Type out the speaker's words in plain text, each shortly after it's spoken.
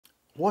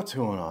What's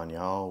going on,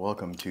 y'all?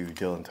 Welcome to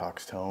Dylan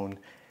Talks Tone.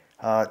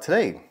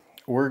 Today,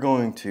 we're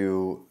going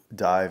to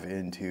dive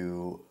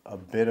into a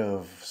bit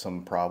of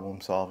some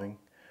problem solving.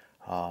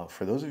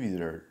 For those of you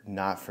that are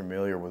not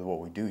familiar with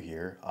what we do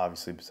here,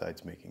 obviously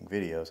besides making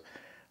videos,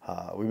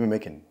 we've been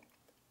making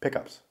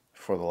pickups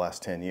for the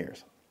last 10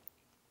 years.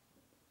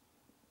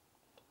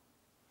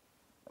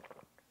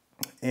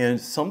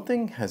 And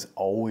something has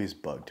always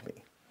bugged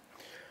me,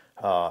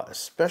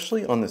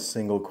 especially on the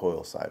single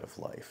coil side of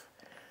life.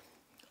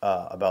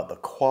 About the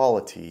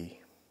quality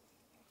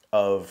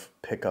of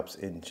pickups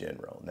in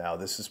general. Now,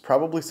 this is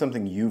probably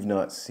something you've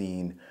not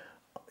seen.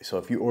 So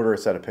if you order a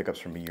set of pickups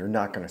from me, you're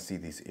not going to see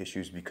these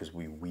issues because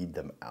we weed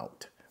them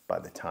out by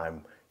the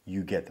time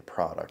you get the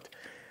product.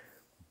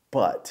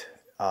 But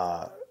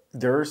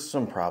there are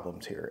some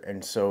problems here.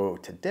 And so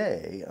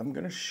today I'm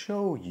going to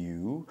show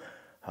you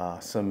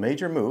some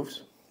major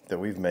moves that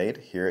we've made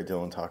here at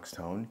Dylan Talks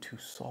Tone to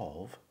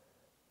solve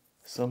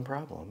some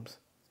problems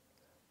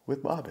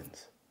with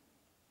bobbins.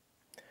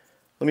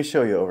 Let me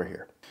show you over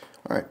here.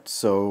 All right,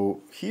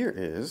 so here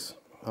is,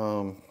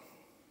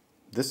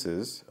 this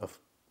is a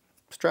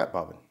strap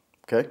bobbin,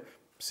 okay?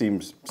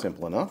 Seems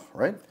simple enough,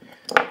 right?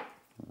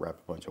 Wrap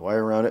a bunch of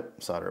wire around it,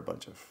 solder a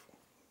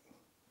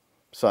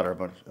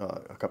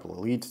couple of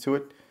leads to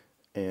it,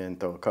 and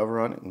throw a cover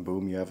on it, and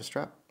boom, you have a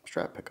strap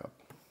pickup.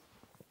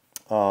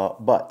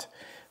 But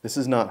this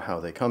is not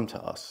how they come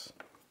to us.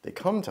 They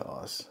come to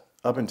us,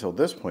 up until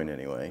this point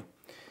anyway,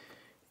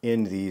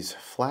 in these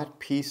flat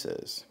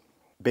pieces.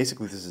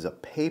 Basically, this is a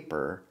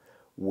paper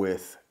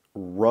with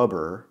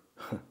rubber,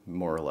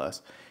 more or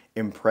less,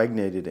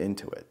 impregnated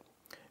into it.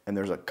 And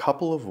there's a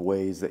couple of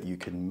ways that you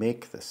can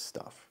make this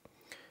stuff.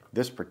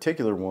 This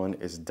particular one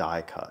is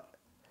die cut.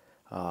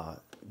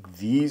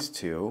 These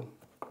two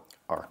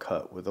are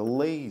cut with a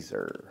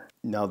laser.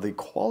 Now, the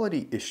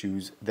quality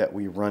issues that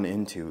we run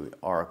into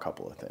are a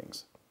couple of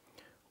things.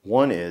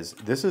 One is,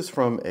 this is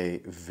from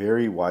a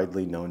very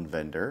widely known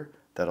vendor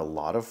that a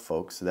lot of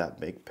folks that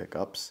make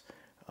pickups,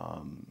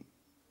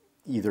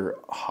 either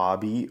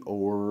hobby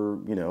or,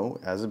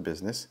 as a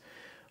business.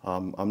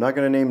 I'm not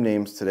going to name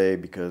names today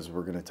because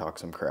we're going to talk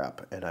some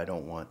crap and I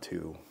don't want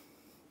to,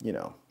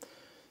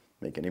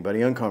 make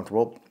anybody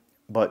uncomfortable.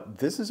 But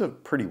this is a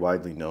pretty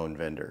widely known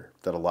vendor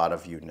that a lot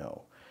of you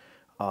know.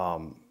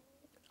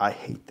 I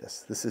hate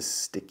this. This is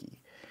sticky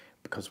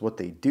because what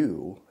they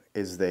do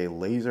is they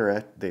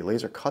laser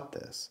cut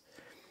this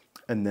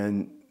and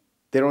then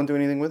they don't do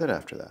anything with it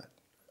after that.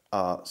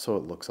 So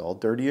it looks all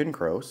dirty and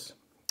gross.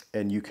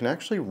 And you can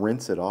actually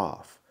rinse it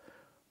off.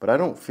 But I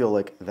don't feel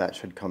like that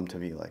should come to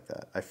me like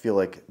that. I feel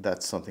like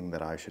that's something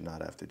that I should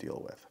not have to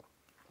deal with.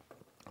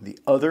 The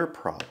other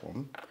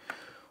problem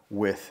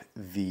with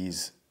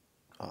these,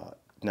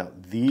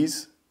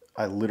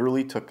 I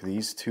literally took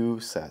these two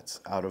sets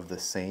out of the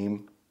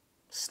same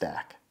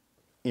stack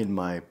in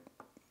my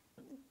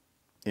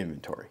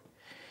inventory.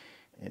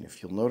 And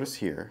if you'll notice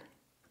here,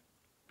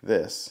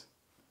 this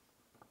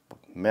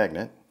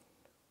magnet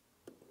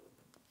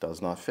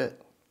does not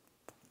fit.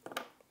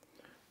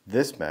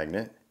 This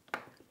magnet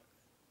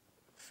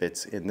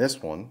fits in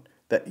this one.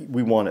 That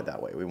we want it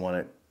that way. We want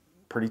it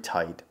pretty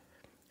tight,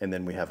 and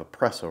then we have a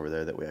press over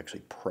there that we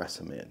actually press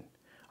them in.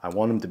 I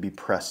want them to be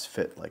press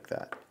fit like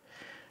that.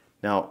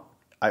 Now,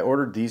 I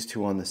ordered these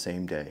two on the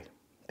same day.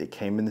 They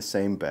came in the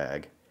same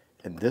bag,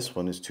 and this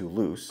one is too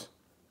loose,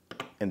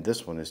 and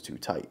this one is too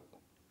tight.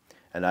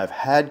 And I've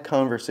had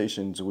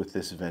conversations with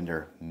this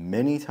vendor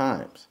many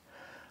times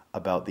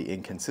about the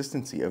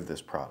inconsistency of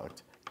this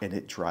product, and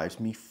it drives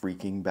me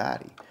freaking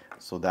batty.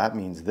 So that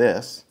means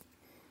this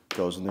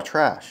goes in the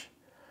trash,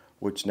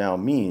 which now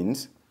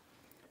means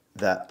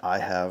that I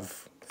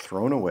have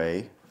thrown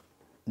away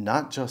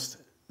not just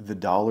the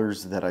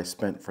dollars that I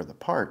spent for the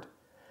part,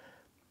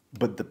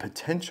 but the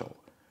potential.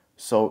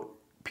 So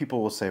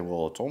people will say,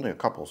 well, it's only a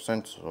couple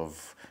cents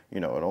of,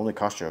 it only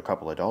costs you a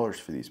couple of dollars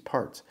for these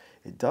parts.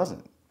 It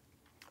doesn't.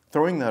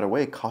 Throwing that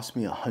away cost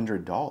me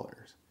 $100.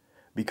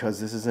 Because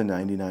this is a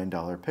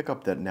 $99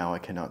 pickup that now I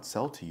cannot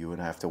sell to you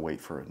and I have to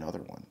wait for another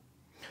one.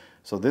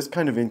 So this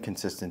kind of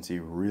inconsistency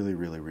really,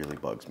 really, really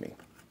bugs me.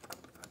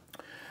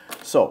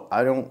 So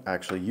I don't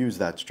actually use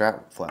that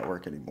strap flat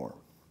work anymore.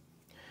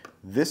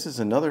 This is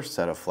another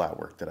set of flat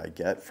work that I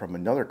get from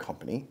another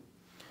company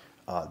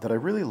that I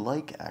really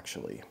like,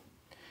 actually.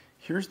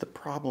 Here's the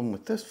problem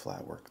with this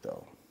flat work,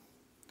 though.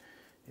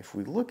 If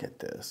we look at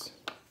this,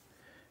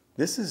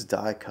 this is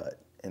die cut.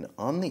 And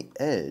on the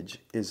edge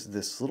is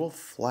this little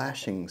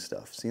flashing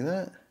stuff. See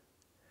that?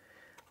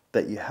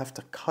 That you have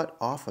to cut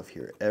off of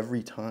here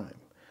every time.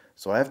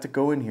 So I have to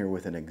go in here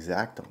with an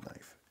X-Acto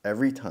knife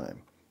every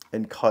time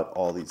and cut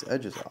all these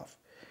edges off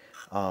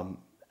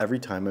every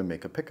time I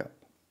make a pickup.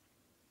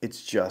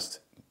 It's just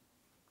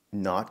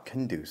not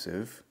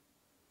conducive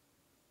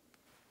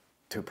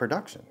to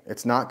production.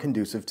 It's not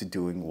conducive to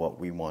doing what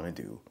we want to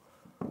do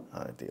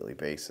on a daily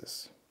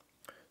basis.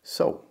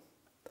 So,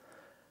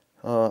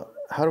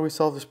 how do we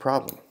solve this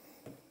problem?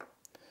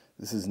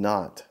 This is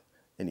not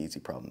an easy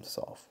problem to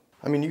solve.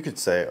 I mean, you could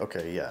say,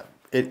 okay, yeah,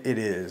 it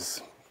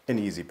is an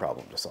easy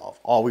problem to solve.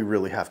 All we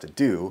really have to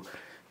do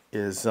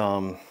is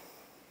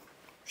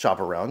shop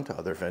around to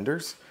other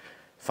vendors,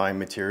 find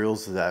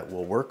materials that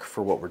will work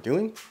for what we're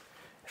doing,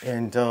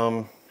 and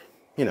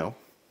you know,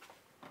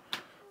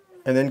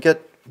 and then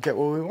get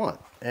what we want,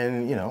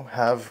 and you know,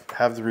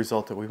 have the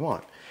result that we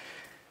want.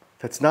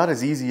 That's not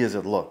as easy as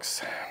it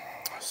looks.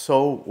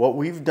 So what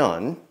we've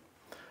done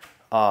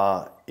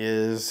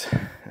is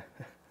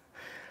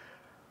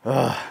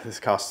this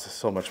costs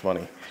so much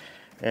money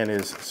and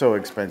is so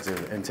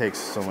expensive and takes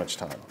so much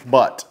time.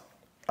 But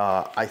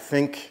I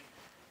think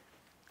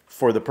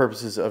for the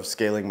purposes of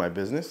scaling my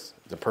business,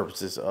 the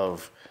purposes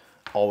of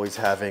always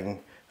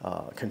having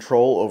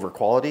control over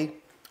quality,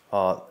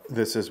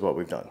 this is what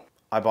we've done.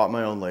 I bought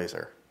my own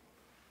laser.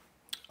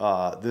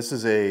 This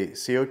is a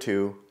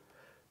CO2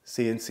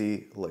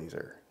 CNC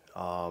laser.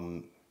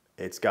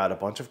 It's got a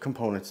bunch of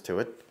components to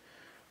it,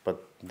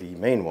 but the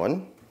main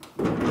one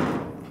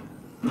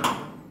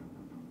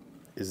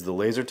is the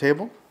laser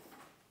table,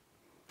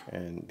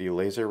 and the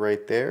laser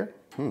right there,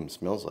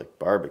 smells like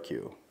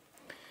barbecue.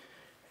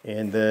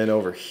 And then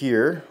over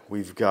here,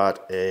 we've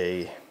got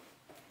a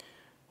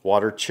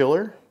water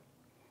chiller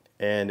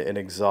and an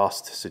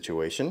exhaust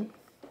situation.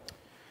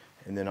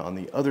 And then on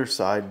the other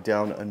side,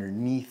 down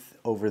underneath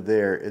over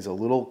there, is a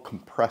little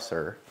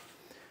compressor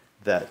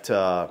that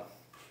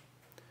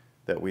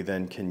that we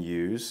then can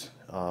use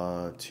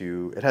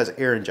it has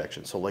air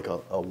injection. So like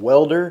a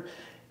welder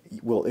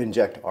will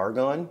inject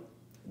argon,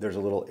 there's a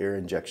little air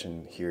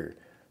injection here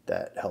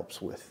that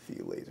helps with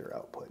the laser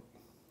output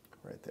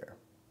right there.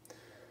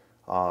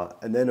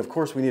 And then of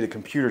course we need a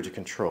computer to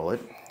control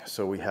it.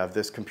 So we have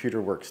this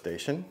computer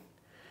workstation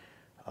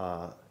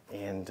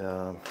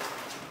and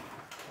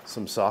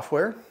some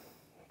software,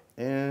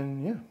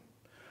 and yeah.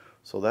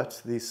 So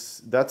this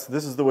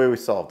is the way we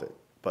solved it,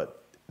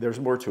 but there's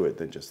more to it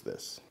than just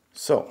this.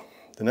 So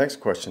the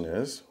next question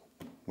is,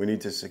 we need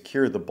to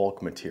secure the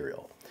bulk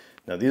material.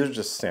 Now these are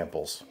just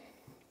samples.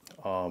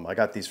 I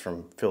got these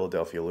from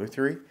Philadelphia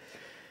Lutherie,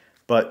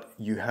 but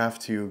you have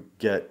to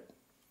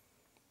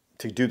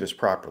do this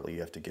properly, you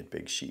have to get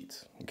big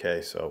sheets.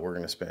 Okay, so we're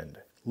gonna spend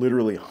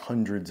literally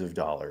hundreds of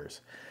dollars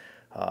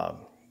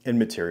in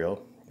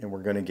material, and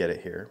we're gonna get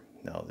it here.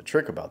 Now the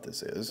trick about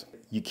this is,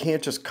 you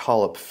can't just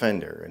call up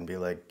Fender and be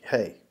like,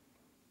 hey,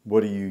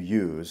 what do you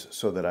use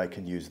so that I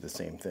can use the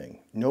same thing?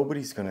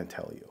 Nobody's gonna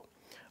tell you.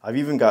 I've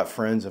even got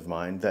friends of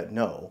mine that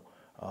know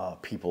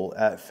people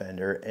at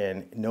Fender,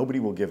 and nobody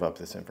will give up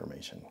this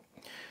information.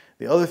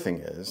 The other thing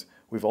is,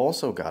 we've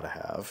also got to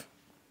have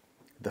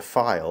the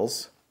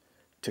files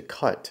to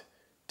cut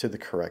to the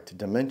correct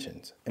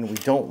dimensions. And we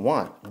don't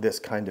want this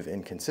kind of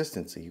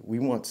inconsistency. We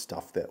want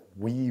stuff that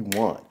we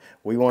want.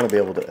 We want to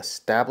be able to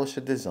establish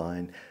a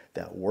design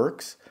that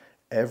works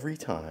every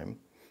time,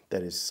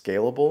 that is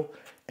scalable,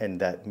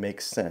 and that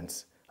makes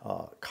sense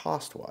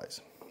cost-wise.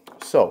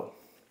 So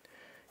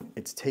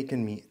it's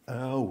taken me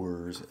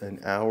hours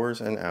and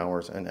hours and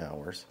hours and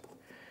hours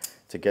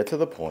to get to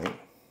the point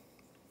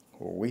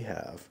where we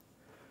have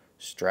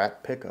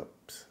Strat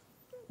pickups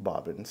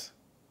bobbins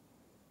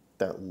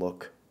that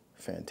look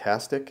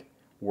fantastic,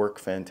 work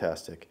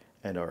fantastic,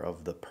 and are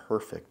of the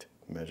perfect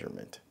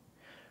measurement.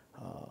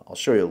 I'll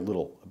show you a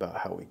little about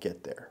how we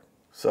get there.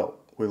 So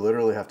we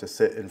literally have to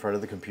sit in front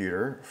of the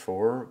computer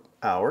for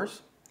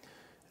hours,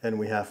 and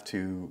we have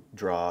to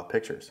draw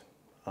pictures.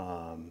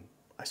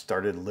 I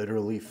started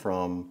literally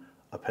from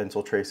a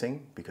pencil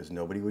tracing because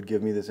nobody would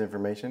give me this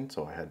information,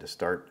 so I had to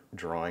start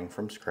drawing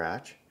from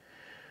scratch.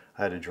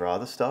 I had to draw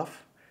the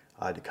stuff.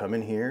 I had to come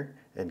in here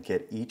and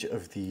get each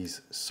of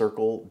these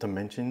circle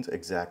dimensions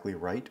exactly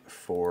right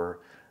for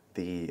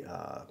the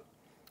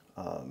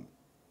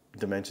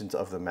dimensions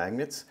of the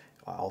magnets.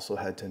 I also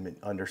had to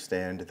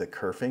understand the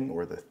kerfing,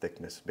 or the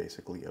thickness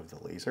basically, of the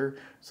laser,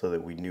 so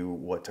that we knew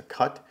what to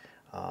cut.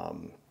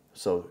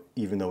 So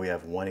even though we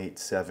have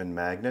 187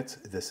 magnets,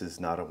 this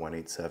is not a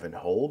 187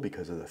 hole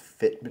because of the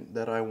fitment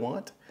that I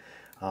want.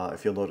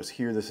 If you'll notice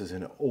here, this is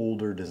an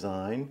older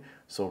design.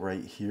 So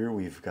right here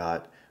we've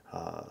got,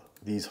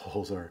 these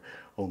holes are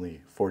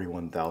only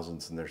 41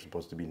 thousandths and they're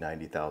supposed to be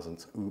 90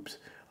 thousandths. Oops,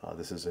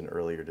 this is an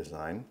earlier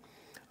design.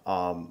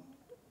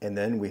 And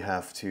then we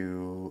have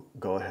to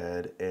go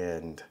ahead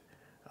and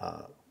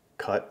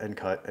cut and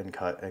cut and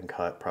cut and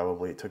cut.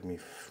 Probably it took me,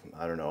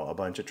 I don't know, a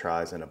bunch of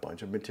tries and a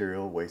bunch of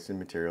material, wasted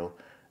material,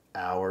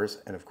 hours.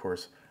 And of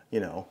course, you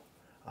know,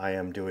 I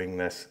am doing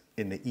this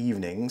in the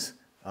evenings,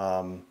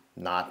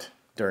 not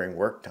during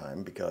work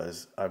time,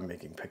 because I'm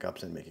making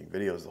pickups and making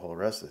videos the whole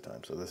rest of the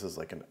time. So this is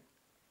like an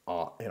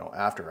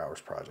after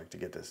hours project to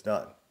get this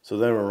done. So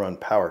then we'll run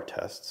power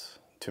tests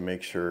to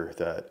make sure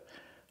that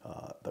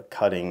the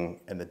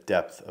cutting and the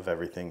depth of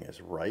everything is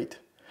right.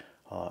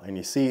 And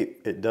you see,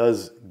 it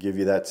does give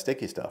you that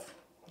sticky stuff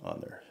on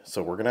there.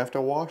 So we're gonna have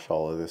to wash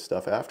all of this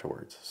stuff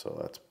afterwards. So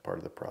that's part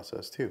of the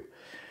process too.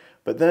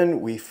 But then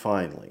we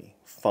finally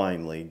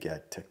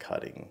get to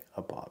cutting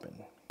a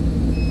bobbin.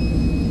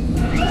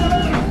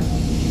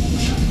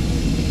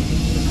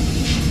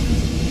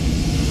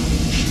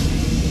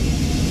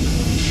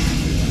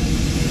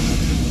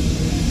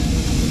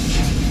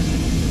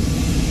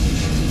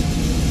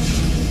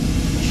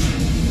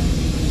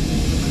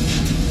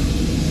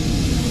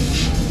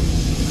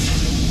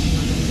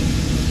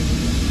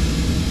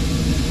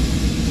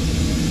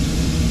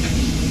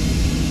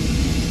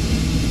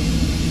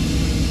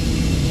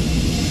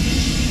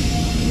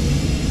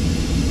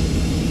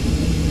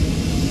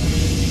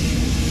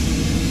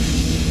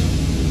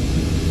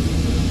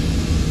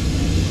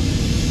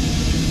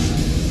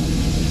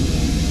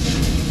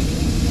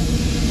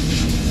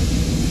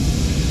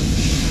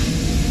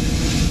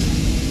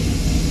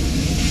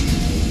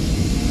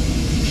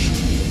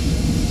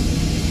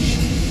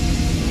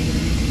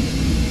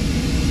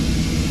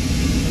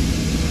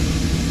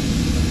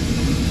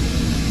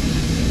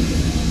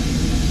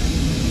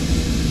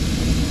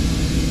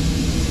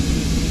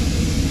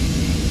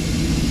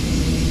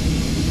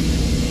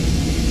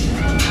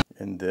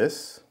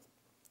 this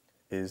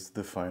is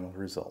the final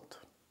result.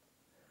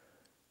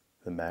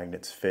 The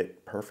magnets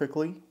fit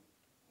perfectly.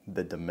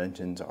 The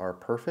dimensions are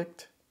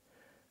perfect.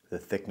 The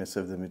thickness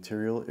of the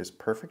material is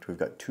perfect. We've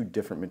got two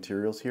different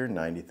materials here,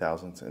 90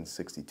 thousandths and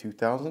 62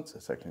 thousandths.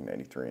 It's actually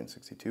 93 and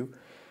 62.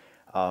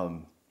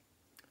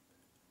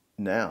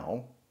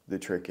 Now, the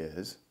trick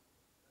is,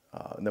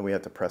 then we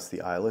have to press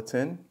the eyelets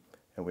in,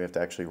 and we have to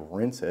actually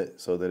rinse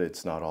it so that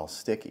it's not all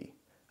sticky.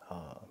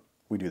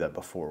 We do that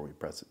before we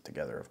press it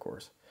together, of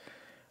course.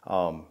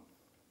 And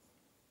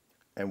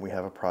we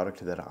have a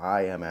product that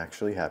I am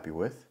actually happy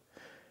with,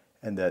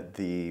 and that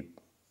the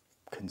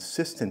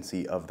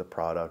consistency of the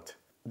product,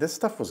 this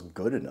stuff was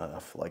good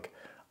enough. Like,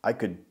 I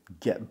could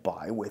get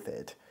by with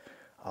it.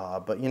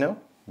 But you know,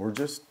 we're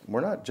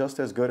not just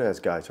as good as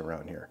guys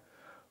around here.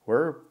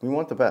 We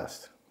want the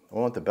best. I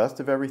want the best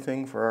of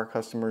everything for our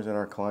customers and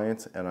our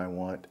clients, and I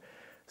want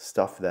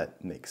stuff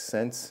that makes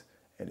sense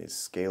and is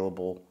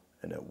scalable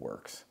and it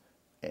works.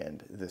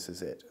 And this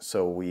is it.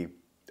 So we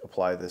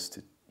apply this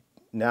to,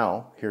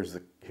 now here's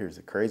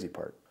the crazy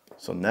part.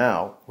 So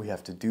now we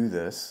have to do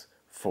this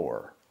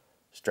for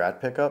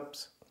strat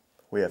pickups.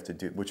 We have to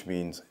do, which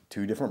means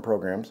two different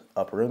programs,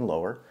 upper and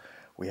lower.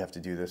 We have to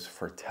do this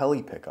for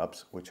tele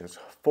pickups, which is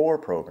 4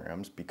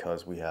 programs,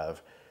 because we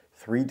have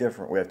two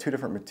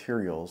different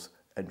materials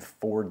and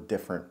 4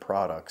 different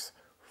products,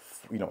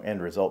 you know,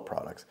 end result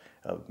products.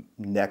 A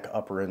neck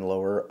upper and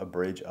lower, a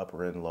bridge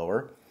upper and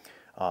lower.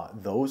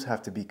 Those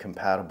have to be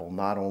compatible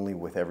not only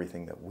with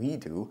everything that we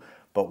do,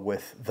 but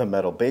with the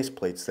metal base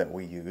plates that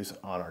we use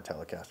on our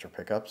Telecaster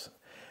pickups.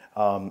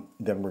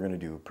 Then we're going to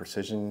do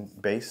precision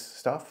base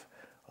stuff.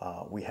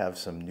 We have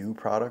some new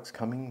products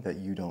coming that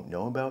you don't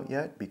know about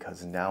yet,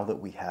 because now that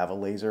we have a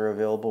laser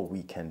available,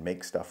 we can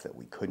make stuff that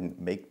we couldn't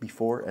make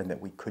before and that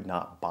we could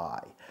not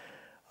buy.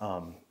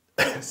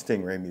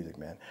 Stingray music,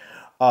 man.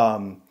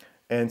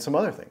 And some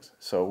other things.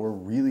 So we're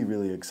really,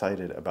 really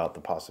excited about the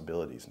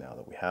possibilities now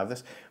that we have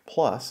this.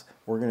 Plus,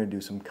 we're going to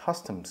do some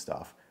custom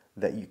stuff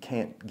that you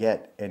can't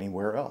get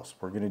anywhere else.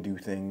 We're going to do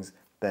things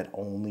that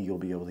only you'll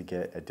be able to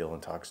get at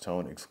Dylan Talks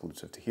Tone,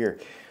 exclusive to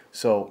here.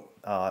 So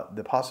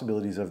the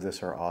possibilities of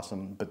this are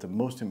awesome, but the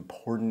most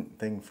important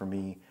thing for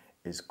me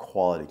is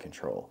quality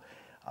control.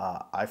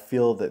 I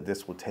feel that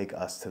this will take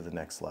us to the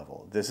next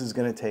level. This is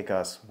going to take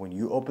us, when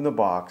you open the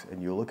box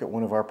and you look at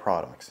one of our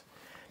products,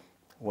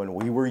 when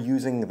we were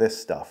using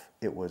this stuff,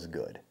 it was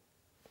good.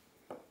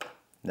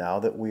 Now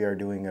that we are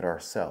doing it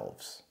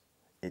ourselves,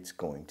 it's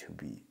going to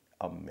be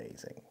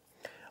amazing.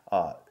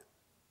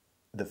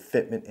 The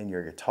fitment in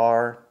your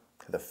guitar,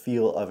 the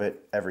feel of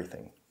it,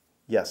 everything.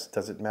 Yes,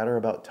 does it matter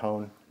about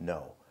tone?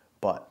 No.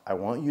 But I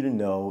want you to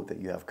know that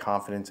you have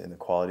confidence in the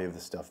quality of the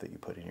stuff that you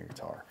put in your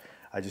guitar.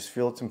 I just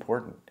feel it's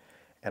important.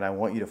 And I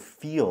want you to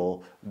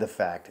feel the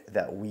fact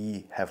that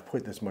we have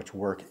put this much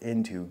work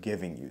into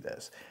giving you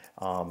this.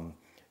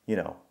 You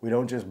know, we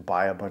don't just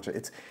buy a bunch of,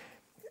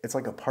 it's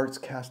like a parts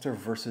caster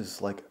versus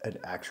like an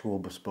actual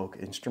bespoke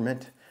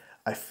instrument.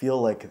 I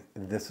feel like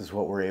this is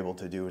what we're able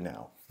to do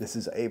now. This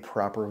is a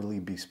properly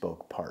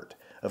bespoke part.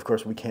 Of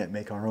course, we can't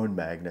make our own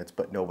magnets,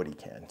 but nobody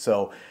can.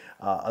 So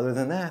other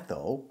than that,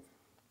 though,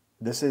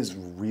 this is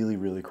really,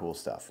 really cool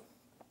stuff.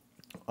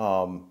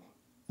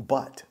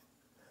 But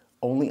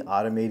only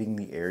automating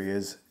the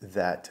areas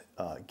that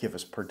give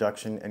us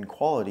production and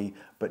quality,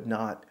 but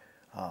not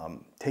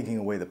taking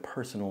away the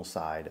personal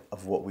side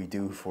of what we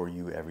do for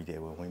you every day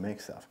when we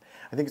make stuff.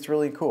 I think it's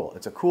really cool.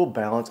 It's a cool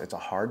balance. It's a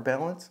hard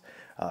balance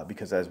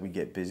because as we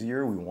get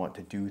busier, we want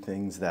to do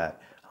things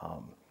that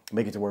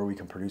make it to where we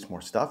can produce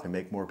more stuff and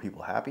make more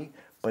people happy.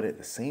 But at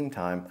the same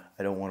time,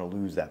 I don't want to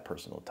lose that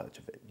personal touch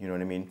of it. You know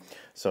what I mean?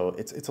 So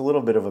it's a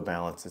little bit of a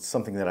balance. It's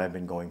something that I've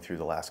been going through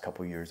the last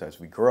couple of years as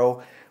we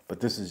grow, but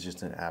this is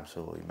just an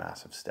absolutely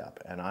massive step.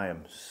 And I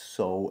am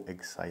so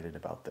excited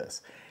about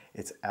this.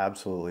 It's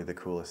absolutely the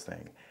coolest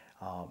thing.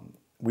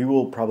 We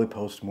will probably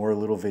post more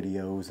little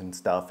videos and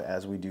stuff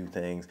as we do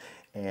things.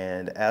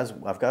 And as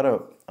I've got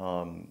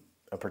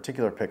a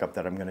particular pickup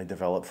that I'm going to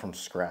develop from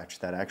scratch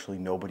that actually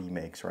nobody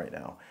makes right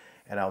now.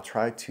 And I'll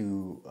try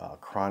to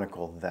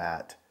chronicle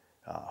that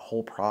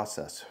whole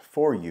process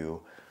for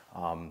you,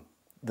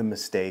 the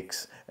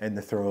mistakes and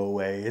the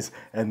throwaways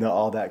and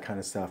all that kind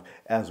of stuff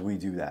as we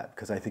do that.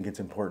 Because I think it's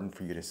important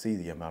for you to see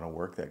the amount of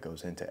work that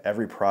goes into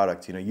every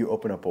product. You know, you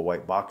open up a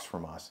white box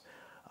from us,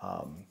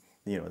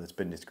 you know, that's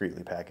been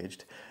discreetly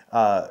packaged,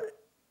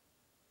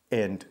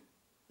 and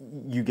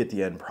you get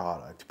the end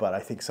product. But I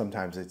think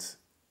sometimes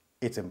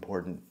it's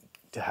important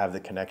to have the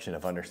connection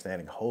of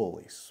understanding,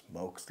 holy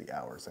smokes, the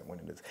hours that went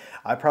into this.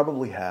 I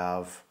probably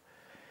have,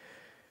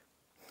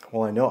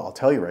 well, I know, I'll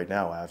tell you right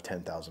now, I have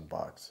 10,000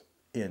 bucks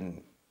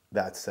in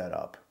that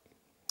setup.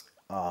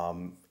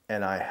 And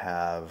I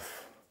have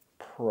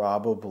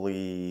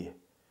probably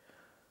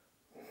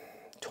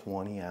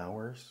 20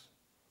 hours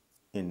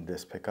in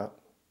this pickup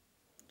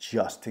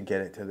just to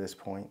get it to this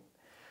point,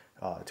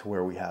 to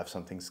where we have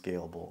something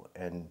scalable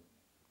and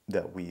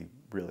that we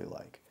really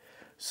like.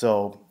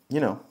 So, you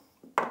know,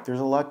 there's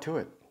a lot to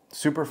it.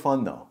 Super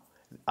fun though.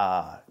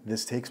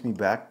 This takes me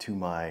back to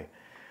my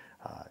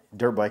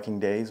Dirt biking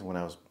days when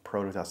I was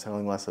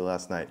telling Leslie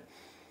last night,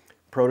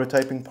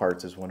 prototyping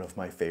parts is one of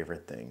my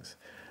favorite things.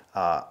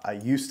 I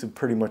used to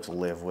pretty much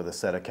live with a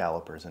set of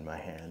calipers in my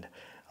hand,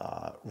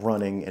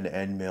 running an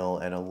end mill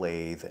and a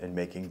lathe and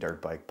making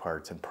dirt bike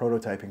parts and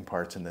prototyping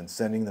parts and then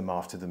sending them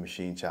off to the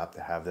machine shop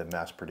to have them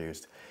mass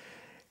produced.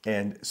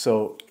 And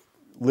so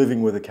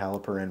living with a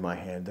caliper in my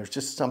hand, there's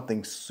just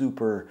something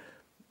super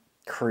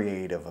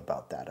creative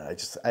about that.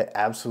 I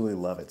absolutely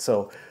love it.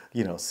 So,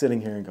 you know,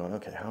 sitting here and going,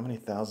 okay, how many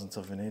thousandths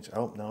of an inch?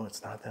 Oh, no,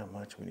 it's not that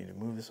much. We need to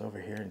move this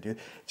over here and do it.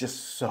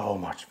 Just so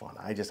much fun.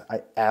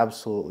 I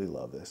absolutely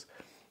love this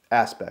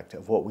aspect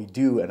of what we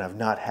do, and I've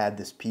not had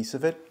this piece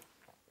of it,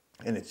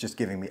 and it's just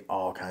giving me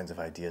all kinds of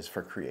ideas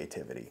for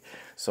creativity.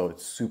 So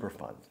it's super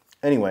fun.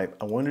 Anyway,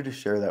 I wanted to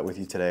share that with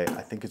you today.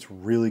 I think it's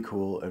really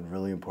cool and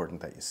really important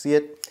that you see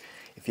it.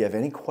 If you have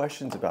any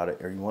questions about it,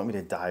 or you want me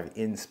to dive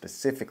in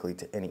specifically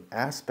to any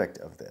aspect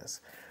of this,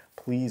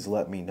 please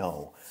let me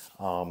know.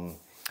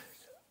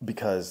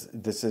 Because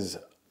this is,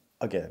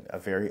 again, a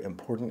very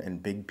important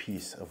and big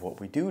piece of what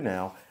we do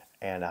now,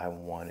 and I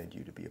wanted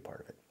you to be a part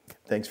of it.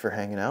 Thanks for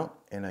hanging out,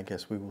 and I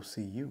guess we will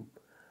see you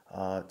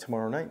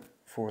tomorrow night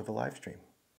for the live stream.